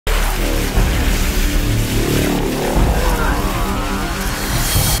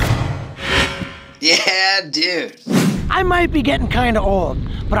Yeah, dude. I might be getting kinda old,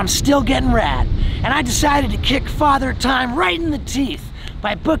 but I'm still getting rad. And I decided to kick Father Time right in the teeth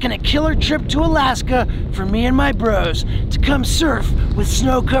by booking a killer trip to Alaska for me and my bros to come surf with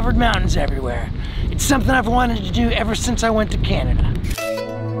snow-covered mountains everywhere. It's something I've wanted to do ever since I went to Canada.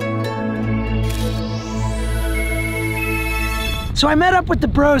 So I met up with the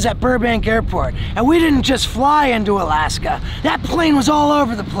bros at Burbank Airport, and we didn't just fly into Alaska. That plane was all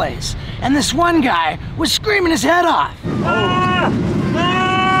over the place, and this one guy was screaming his head off. Ah!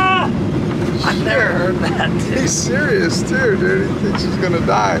 Ah! I've never heard that, dude. He's serious too, dude. He thinks he's gonna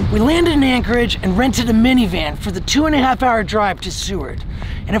die. We landed in Anchorage and rented a minivan for the 2.5-hour drive to Seward.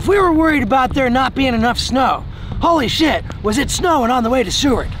 And if we were worried about there not being enough snow, holy shit, was it snowing on the way to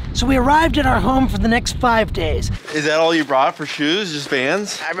Seward. So we arrived at our home for the next 5 days. Is that all you brought for shoes? Just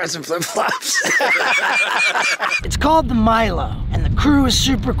Vans? I brought some flip-flops. It's called the Milo, and the crew was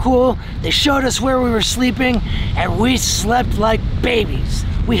super cool. They showed us where we were sleeping, and we slept like babies.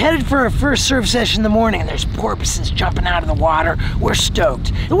 We headed for our first surf session in the morning, and there's porpoises jumping out of the water. We're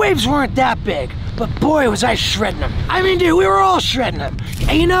stoked. The waves weren't that big, but boy was I shredding them. I mean, dude, we were all shredding them.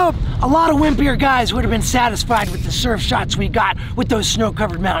 And you know, a lot of wimpier guys would have been satisfied with the surf shots we got with those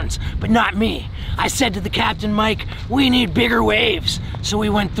snow-covered mountains, but not me. I said to the captain, Mike, we need bigger waves. So we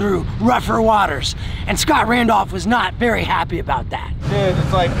went through rougher waters, and Scott Randolph was not very happy about that. Dude,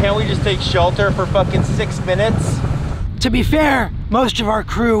 it's like, can't we just take shelter for fucking 6 minutes? To be fair, most of our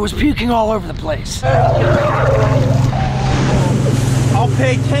crew was puking all over the place. I'll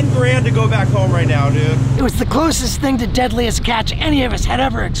pay 10 grand to go back home right now, dude. It was the closest thing to deadliest catch any of us had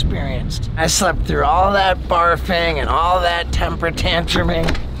ever experienced. I slept through all that barfing and all that temper tantruming.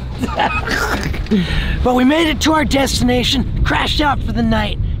 But we made it to our destination, crashed out for the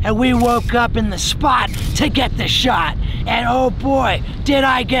night, and we woke up in the spot to get the shot. And oh boy, did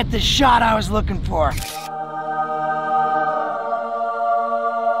I get the shot I was looking for.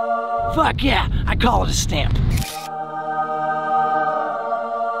 Fuck yeah, I call it a stamp.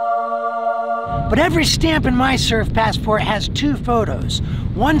 But every stamp in my surf passport has 2 photos,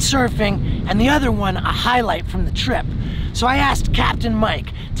 one surfing and the other one a highlight from the trip. So I asked Captain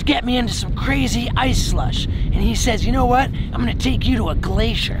Mike to get me into some crazy ice slush, and he says, you know what, I'm gonna take you to a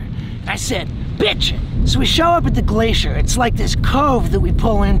glacier. And I said, bitchin'. So we show up at the glacier. It's like this cove that we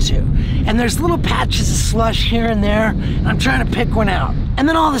pull into, and there's little patches of slush here and there, and I'm trying to pick one out. And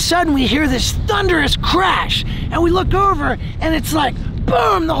then all of a sudden we hear this thunderous crash, and we look over, and it's like,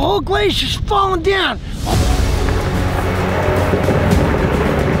 boom, the whole glacier's falling down.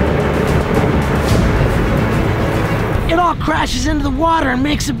 It all crashes into the water and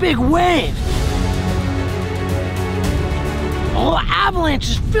makes a big wave. The whole avalanche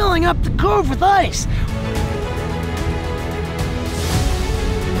is filling up the cove with ice.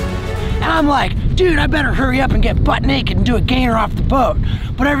 And I'm like, dude, I better hurry up and get butt naked and do a gainer off the boat.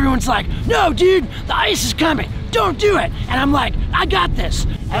 But everyone's like, no, dude, the ice is coming. Don't do it. And I'm like, I got this.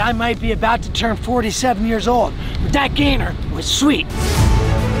 And I might be about to turn 47 years old, but that gainer was sweet.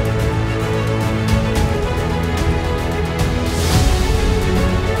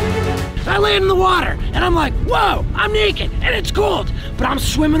 I land in the water, and I'm like, whoa, I'm naked, and it's cold. But I'm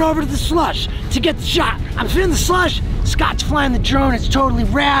swimming over to the slush to get the shot. I'm in the slush, Scott's flying the drone, it's totally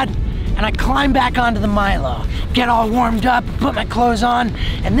rad, and I climb back onto the Milo, get all warmed up, put my clothes on,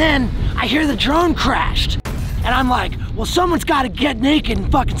 and then I hear the drone crashed. And I'm like, well, someone's gotta get naked and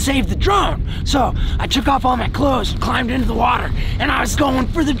fucking save the drone. So I took off all my clothes and climbed into the water, and I was going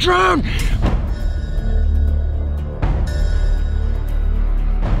for the drone.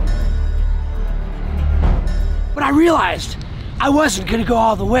 But I realized I wasn't gonna go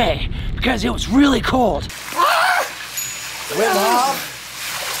all the way because it was really cold. Wind off.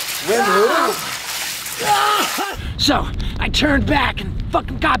 Wind move. So I turned back and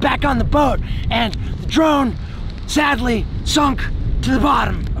fucking got back on the boat, and the drone sadly sunk to the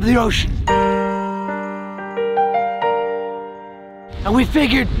bottom of the ocean. And we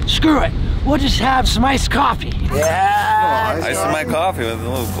figured, screw it, we'll just have some iced coffee. Yeah. Ice in my coffee with a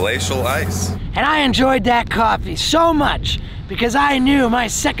little glacial ice. And I enjoyed that coffee so much because I knew my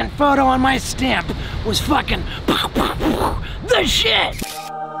second photo on my stamp was fucking the shit.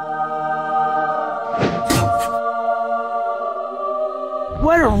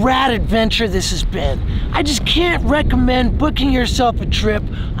 What a rad adventure this has been. I just can't recommend booking yourself a trip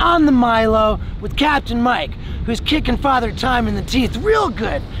on the Milo with Captain Mike, who's kicking Father Time in the teeth real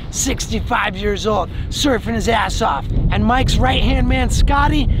good, 65 years old, surfing his ass off. And Mike's right-hand man,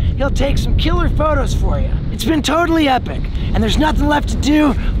 Scotty, he'll take some killer photos for you. It's been totally epic, and there's nothing left to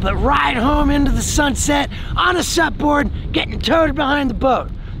do but ride home into the sunset on a supboard, getting towed behind the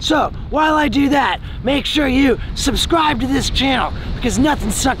boat. So, while I do that, make sure you subscribe to this channel because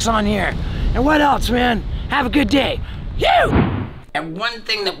nothing sucks on here. And what else, man? Have a good day. You! And one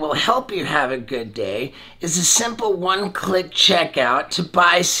thing that will help you have a good day is a simple one-click checkout to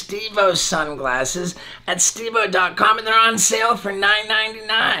buy steveo sunglasses at steveo.com, and they're on sale for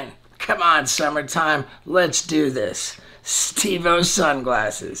 $9.99. Come on, summertime, let's do this. Steveo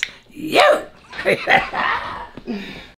sunglasses. You!